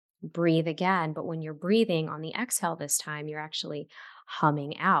and breathe again. But when you're breathing on the exhale this time, you're actually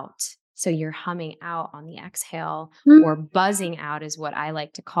humming out. So you're humming out on the exhale, or buzzing out is what I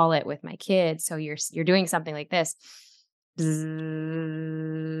like to call it with my kids. So you're doing something like this. Bzzz,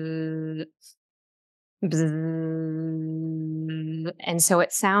 bzzz. And so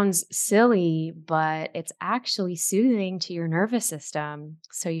it sounds silly, but it's actually soothing to your nervous system.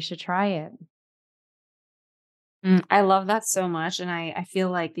 So you should try it. I love that so much. And I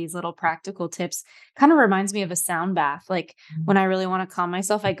feel like these little practical tips kind of reminds me of a sound bath. Like when I really want to calm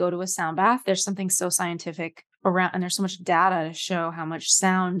myself, I go to a sound bath. There's something so scientific around, and there's so much data to show how much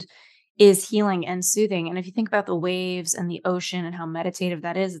sound is healing and soothing. And if you think about the waves and the ocean and how meditative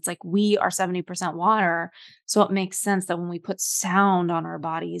that is, it's like we are 70% water. So it makes sense that when we put sound on our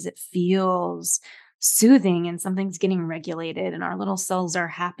bodies, it feels soothing and something's getting regulated and our little cells are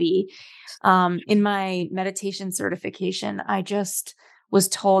happy. In my meditation certification, I just was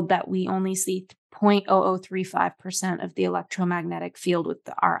told that we only see 0.0035% of the electromagnetic field with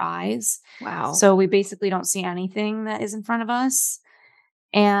our eyes. Wow. So we basically don't see anything that is in front of us.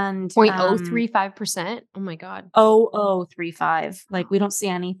 And 0.035%. Oh my God. 0.0035. Like we don't see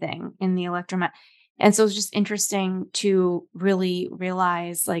anything in the electromagnetic. And so it's just interesting to really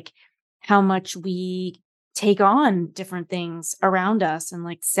realize like how much we take on different things around us. And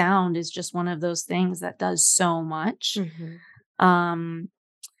like sound is just one of those things that does so much. Mm-hmm.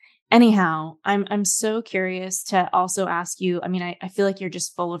 Anyhow, I'm so curious to also ask you, I mean, I feel like you're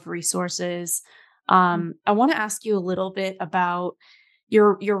just full of resources. I want to ask you a little bit about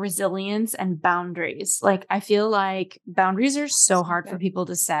your resilience and boundaries. Like, I feel like boundaries are so hard for people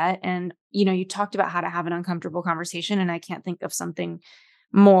to set. And, you talked about how to have an uncomfortable conversation, and I can't think of something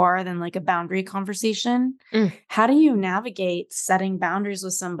more than like a boundary conversation. How do you navigate setting boundaries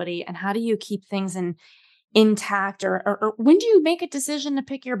with somebody, and how do you keep things intact, or when do you make a decision to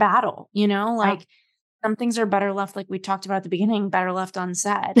pick your battle? Like some things are better left, like we talked about at the beginning, better left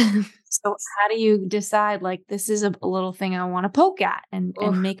unsaid. So how do you decide, like, this is a little thing I want to poke at and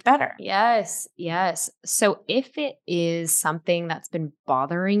make better? Yes. So if it is something that's been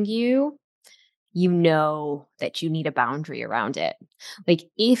bothering you, you know that you need a boundary around it. Like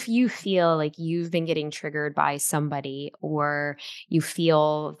if you feel like you've been getting triggered by somebody, or you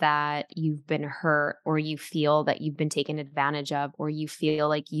feel that you've been hurt, or you feel that you've been taken advantage of, or you feel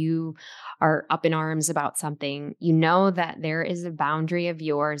like you are up in arms about something, you know that there is a boundary of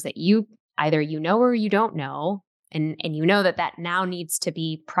yours that you either you know or you don't know. And you know that that now needs to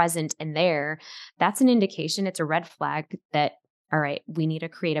be present and there. That's an indication, it's a red flag that, all right, we need to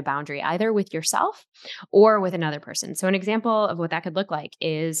create a boundary either with yourself or with another person. So, an example of what that could look like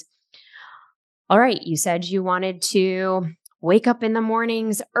is, all right, you said you wanted to wake up in the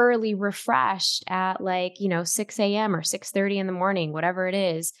mornings early, refreshed at like, 6 a.m. or 6:30 in the morning, whatever it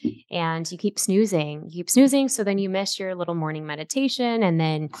is. And you keep snoozing, So then you miss your little morning meditation, and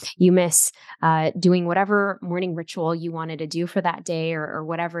then you miss doing whatever morning ritual you wanted to do for that day, or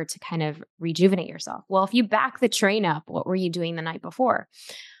whatever, to kind of rejuvenate yourself. Well, if you back the train up, what were you doing the night before?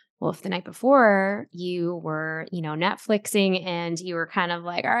 Well, if the night before you were, Netflixing, and you were kind of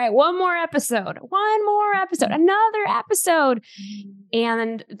like, all right, one more episode, another episode.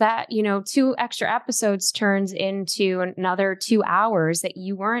 And that, 2 extra episodes turns into another 2 hours that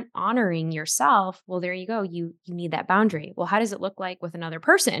you weren't honoring yourself. Well, there you go. You need that boundary. Well, how does it look like with another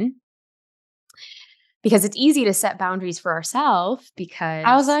person? Because it's easy to set boundaries for ourselves because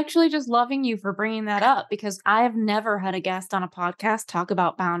I was actually just loving you for bringing that up, because I have never had a guest on a podcast talk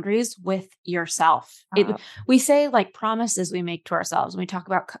about boundaries with yourself. We say like promises we make to ourselves. We talk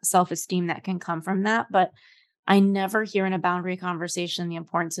about self-esteem that can come from that, but I never hear in a boundary conversation the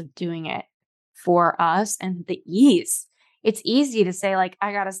importance of doing it for us and the ease. It's easy to say like,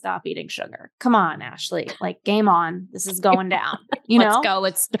 I got to stop eating sugar. Come on, Ashley, like game on. This is going down. Let's go.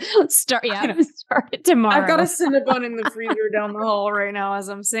 Let's start. Yeah, start it tomorrow. I've got a Cinnabon in the freezer down the hall right now as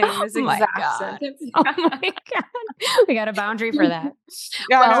I'm saying this exact sentence. Oh my God. We got a boundary for that.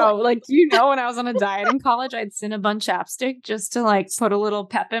 No, like, do you know when I was on a diet in college, I'd Cinnabon chapstick just to like put a little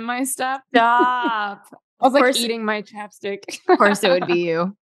pep in my step. Stop. I was like eating my chapstick. Of course it would be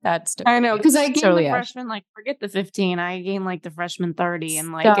you. That's I know, because I gained totally the freshman, like, forget the 15. I gained like the freshman 30,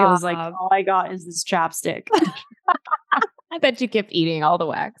 and like Stop. it was like all I got is this chapstick. I bet you kept eating all the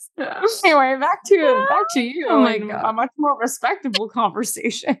wax. Anyway, back to you. Oh my God. A much more respectable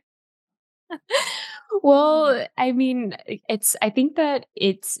conversation. Well, I mean, I think that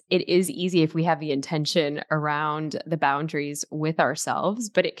it is easy if we have the intention around the boundaries with ourselves,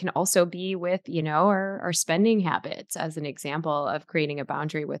 but it can also be with, our spending habits as an example of creating a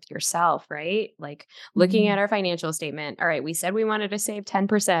boundary with yourself, right? Like looking at our financial statement. All right, we said we wanted to save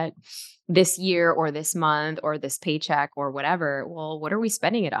 10% this year or this month or this paycheck or whatever. Well, what are we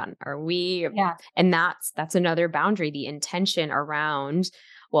spending it on? And that's another boundary, the intention around,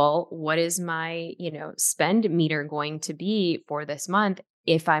 well, what is my, spend meter going to be for this month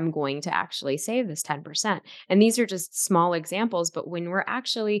if I'm going to actually save this 10%? And these are just small examples, but when we're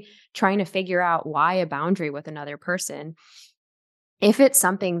actually trying to figure out why a boundary with another person, if it's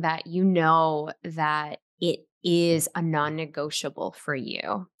something that that it is a non-negotiable for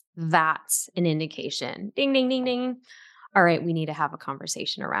you, that's an indication. Ding, ding, ding, ding. All right, we need to have a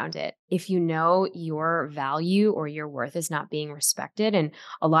conversation around it. If you know your value or your worth is not being respected, and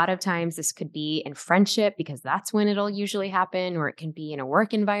a lot of times this could be in friendship because that's when it'll usually happen, or it can be in a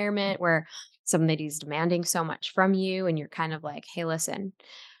work environment where somebody's demanding so much from you and you're kind of like, hey, listen,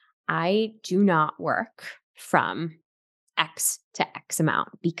 I do not work from X to X amount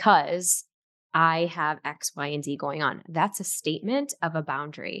because I have X, Y, and Z going on. That's a statement of a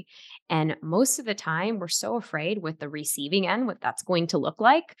boundary. And most of the time, we're so afraid with the receiving end, what that's going to look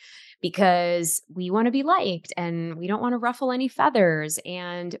like, because we want to be liked and we don't want to ruffle any feathers.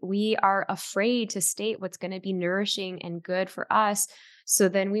 And we are afraid to state what's going to be nourishing and good for us. So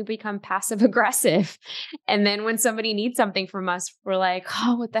then we become passive aggressive. And then when somebody needs something from us, we're like,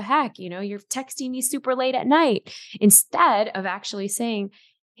 oh, what the heck? You're texting me super late at night, instead of actually saying,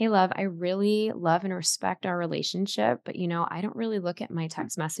 hey, love, I really love and respect our relationship, but I don't really look at my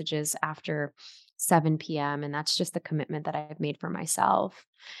text messages after 7 p.m. And that's just the commitment that I've made for myself.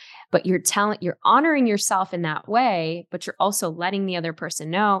 But you're honoring yourself in that way, but you're also letting the other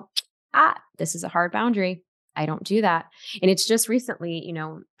person know, this is a hard boundary. I don't do that. And it's just recently,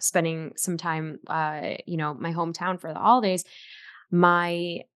 spending some time, my hometown for the holidays,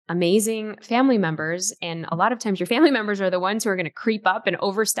 my amazing family members. And a lot of times your family members are the ones who are going to creep up and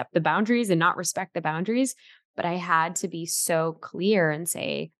overstep the boundaries and not respect the boundaries. But I had to be so clear and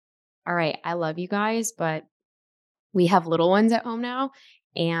say, all right, I love you guys, but we have little ones at home now,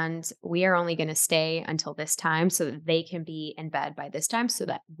 and we are only going to stay until this time so that they can be in bed by this time so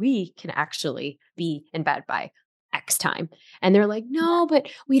that we can actually be in bed by X time. And they're like, no, but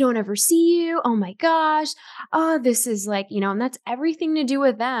we don't ever see you. Oh my gosh. Oh, this is like, and that's everything to do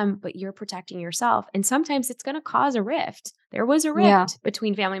with them, but you're protecting yourself. And sometimes it's going to cause a rift. There was a Yeah. rift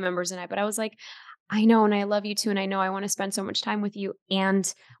between family members and I, but I was like, I know, and I love you too. And I know I want to spend so much time with you.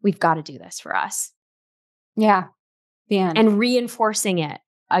 And we've got to do this for us. Yeah. The end. And reinforcing it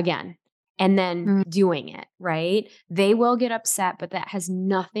again and then doing it, right? They will get upset, but that has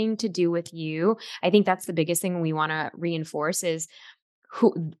nothing to do with you. I think that's the biggest thing we want to reinforce is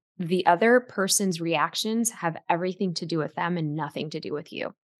who the other person's reactions have everything to do with them and nothing to do with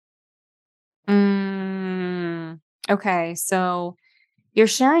you. Okay. So you're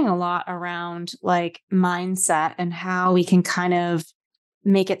sharing a lot around like mindset and how we can kind of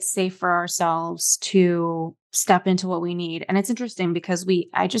make it safe for ourselves to step into what we need. And it's interesting because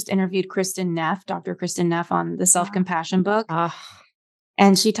I just interviewed Dr. Kristen Neff on the self-compassion book.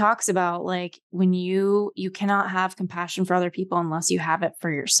 And she talks about like when you cannot have compassion for other people unless you have it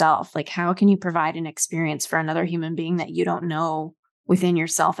for yourself. Like how can you provide an experience for another human being that you don't know within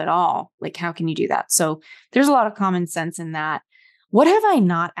yourself at all? Like how can you do that? So there's a lot of common sense in that. What have I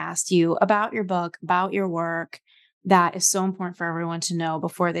not asked you about your book, about your work that is so important for everyone to know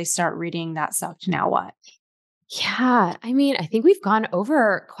before they start reading That Sucked, Now What? Yeah, I mean, I think we've gone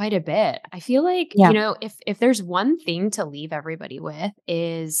over quite a bit. I feel like, Yeah. If there's one thing to leave everybody with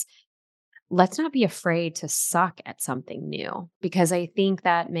is let's not be afraid to suck at something new, because I think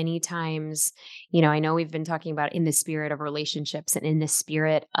that many times, I know we've been talking about in the spirit of relationships and in the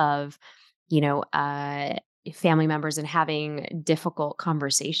spirit of, you know, uh family members and having difficult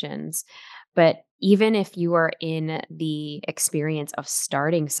conversations. But even if you are in the experience of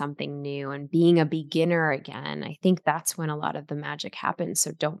starting something new and being a beginner again, I think that's when a lot of the magic happens.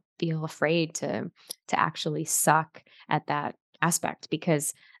 So don't feel afraid to actually suck at that aspect,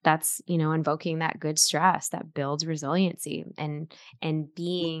 because that's, invoking that good stress that builds resiliency and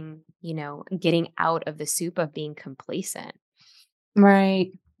being, getting out of the soup of being complacent.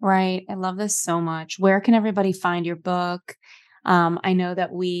 Right. Right. I love this so much. Where can everybody find your book? I know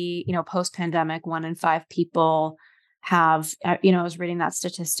that post pandemic, 1 in 5 people have, I was reading that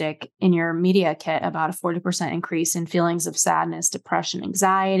statistic in your media kit about a 40% increase in feelings of sadness, depression,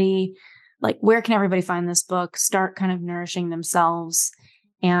 anxiety. Like, where can everybody find this book? Start kind of nourishing themselves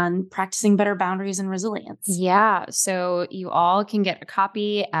and practicing better boundaries and resilience. Yeah. So you all can get a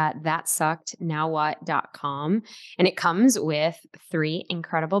copy at thatsuckednowwhat.com. And it comes with 3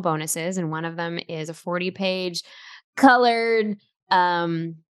 incredible bonuses. And one of them is a 40-page colored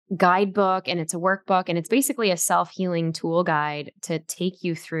guidebook, and it's a workbook, and it's basically a self-healing tool guide to take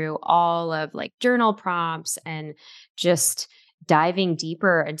you through all of like journal prompts and just diving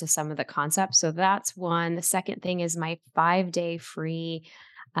deeper into some of the concepts. So that's one. The second thing is my 5-day free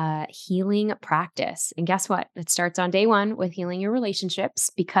healing practice. And guess what? It starts on day 1 with healing your relationships,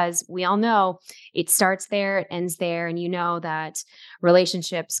 because we all know it starts there, it ends there. And you know that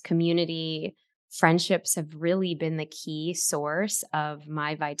relationships, community, friendships have really been the key source of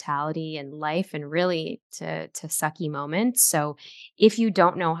my vitality and life, and really to sucky moments. So if you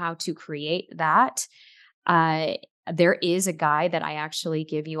don't know how to create that, uh, there is a guide that I actually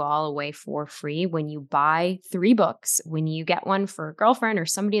give you all away for free when you buy 3 books. When you get one for a girlfriend or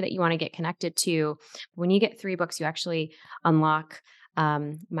somebody that you want to get connected to, when you get 3 books, you actually unlock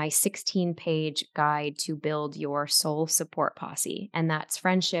my 16-page guide to build your soul support posse. And that's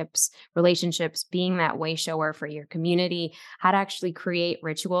friendships, relationships, being that way shower for your community, how to actually create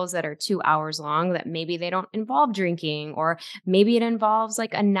rituals that are 2 hours long that maybe they don't involve drinking, or maybe it involves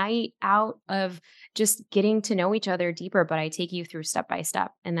like a night out of just getting to know each other deeper. But I take you through step by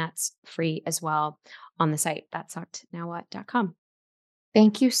step, and that's free as well on the site, thatsuckednowwhat.com.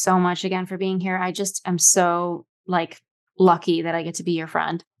 Thank you so much again for being here. I just am so like lucky that I get to be your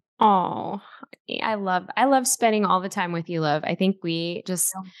friend. Oh, I love spending all the time with you, love. I think we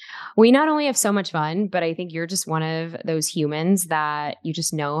not only have so much fun, but I think you're just one of those humans that you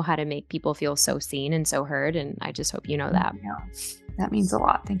just know how to make people feel so seen and so heard. And I just hope you know that. Yeah, that means a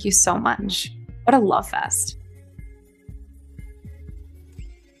lot. Thank you so much. What a love fest.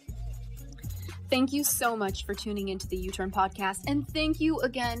 Thank you so much for tuning into the U-Turn podcast. And thank you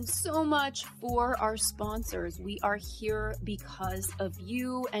again so much for our sponsors. We are here because of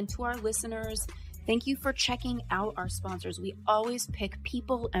you. And to our listeners, thank you for checking out our sponsors. We always pick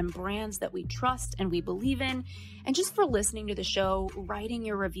people and brands that we trust and we believe in. And just for listening to the show, writing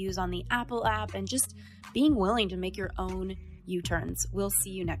your reviews on the Apple app, and just being willing to make your own U-turns. We'll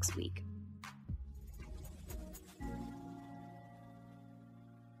see you next week.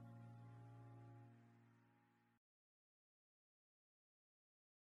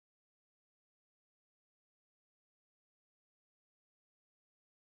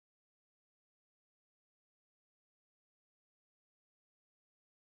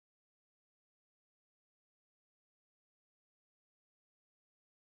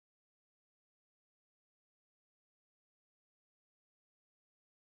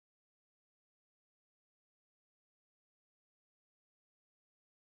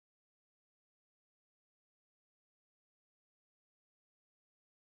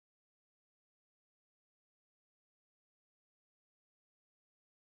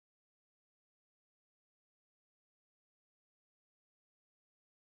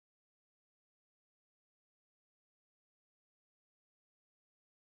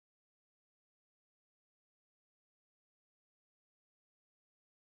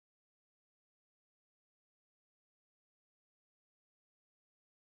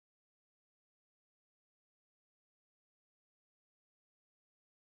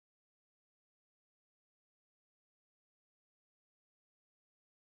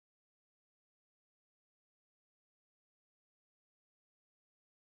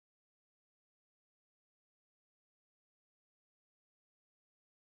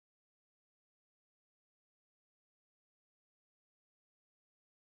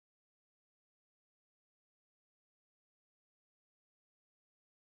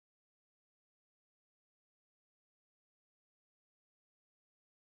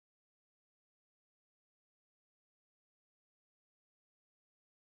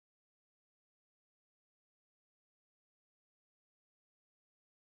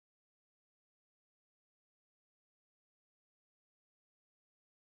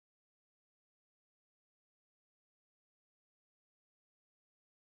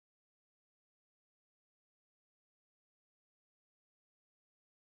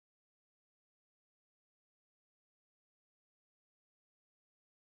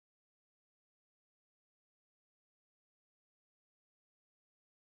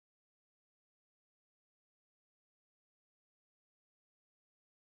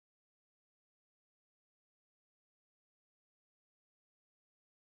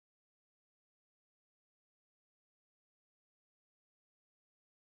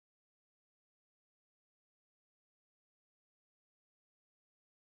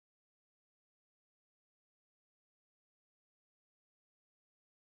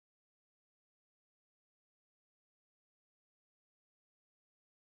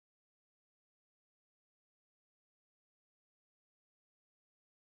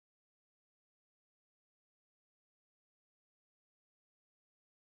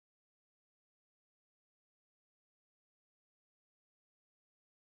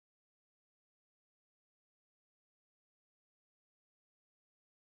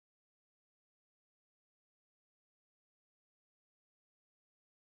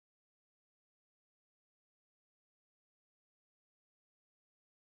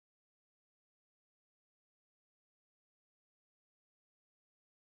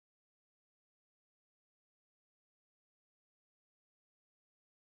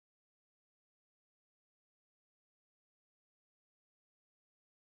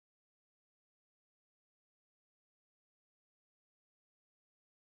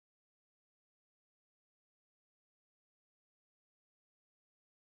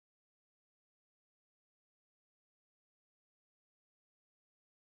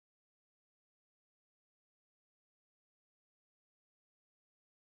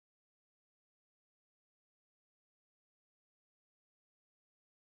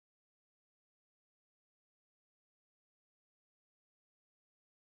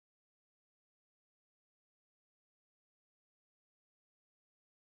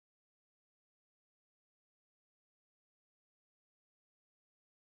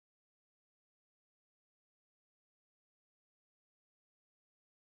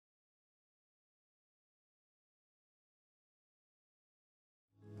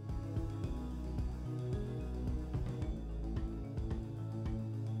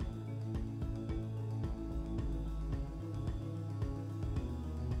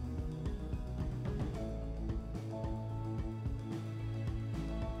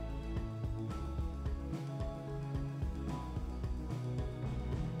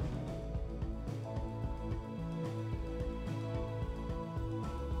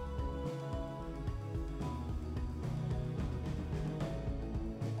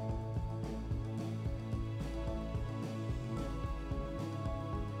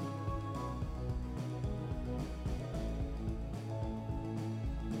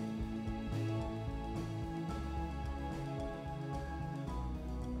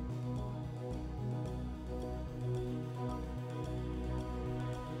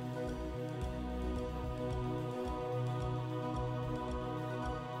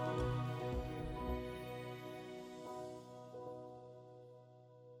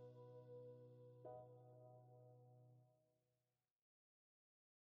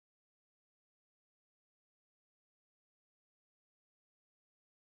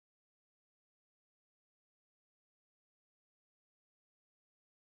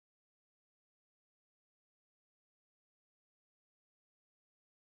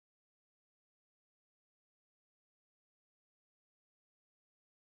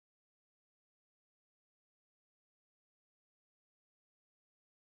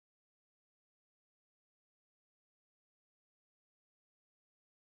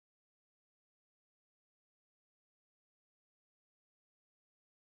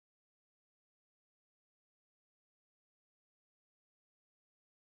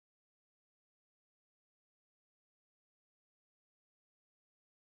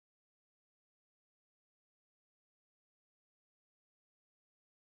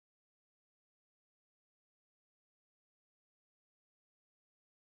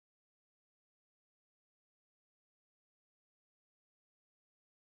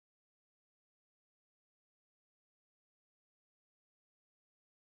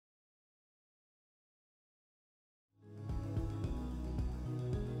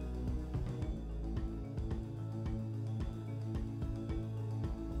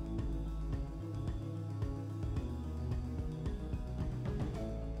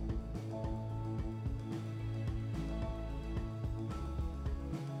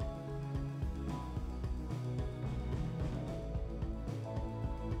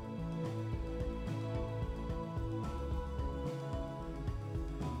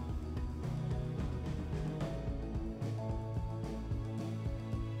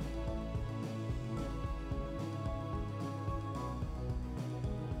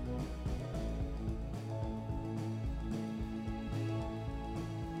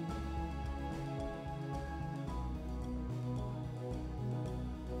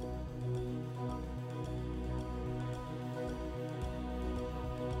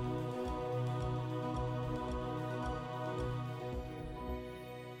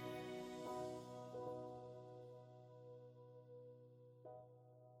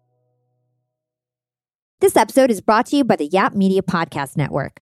 This episode is brought to you by the Yap Media Podcast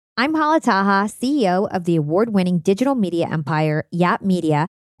Network. I'm Hala Taha, CEO of the award-winning digital media empire, Yap Media,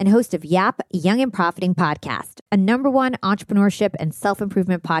 and host of Yap Young and Profiting Podcast, a #1 entrepreneurship and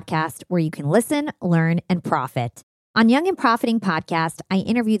self-improvement podcast where you can listen, learn, and profit. On Young and Profiting Podcast, I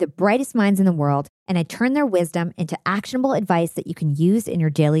interview the brightest minds in the world, and I turn their wisdom into actionable advice that you can use in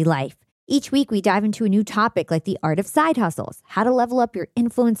your daily life. Each week, we dive into a new topic like the art of side hustles, how to level up your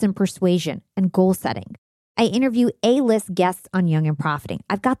influence and persuasion, and goal setting. I interview A-list guests on Young and Profiting.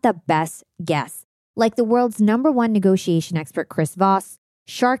 I've got the best guests, like the world's #1 negotiation expert, Chris Voss,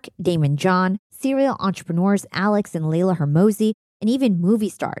 Shark Damon John, serial entrepreneurs Alex and Layla Hermosi, and even movie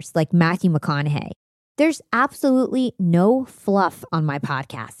stars like Matthew McConaughey. There's absolutely no fluff on my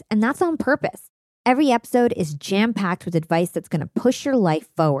podcast, and that's on purpose. Every episode is jam-packed with advice that's going to push your life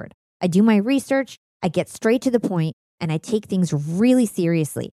forward. I do my research, I get straight to the point, and I take things really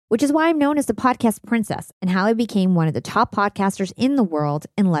seriously, which is why I'm known as the podcast princess and how I became one of the top podcasters in the world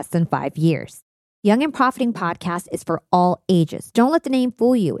in less than 5 years. Young and Profiting Podcast is for all ages. Don't let the name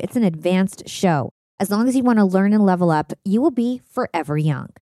fool you. It's an advanced show. As long as you want to learn and level up, you will be forever young.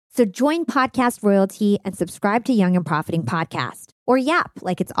 So join podcast royalty and subscribe to Young and Profiting Podcast, or YAP,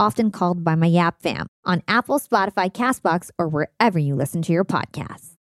 like it's often called by my YAP fam, on Apple, Spotify, CastBox, or wherever you listen to your podcasts.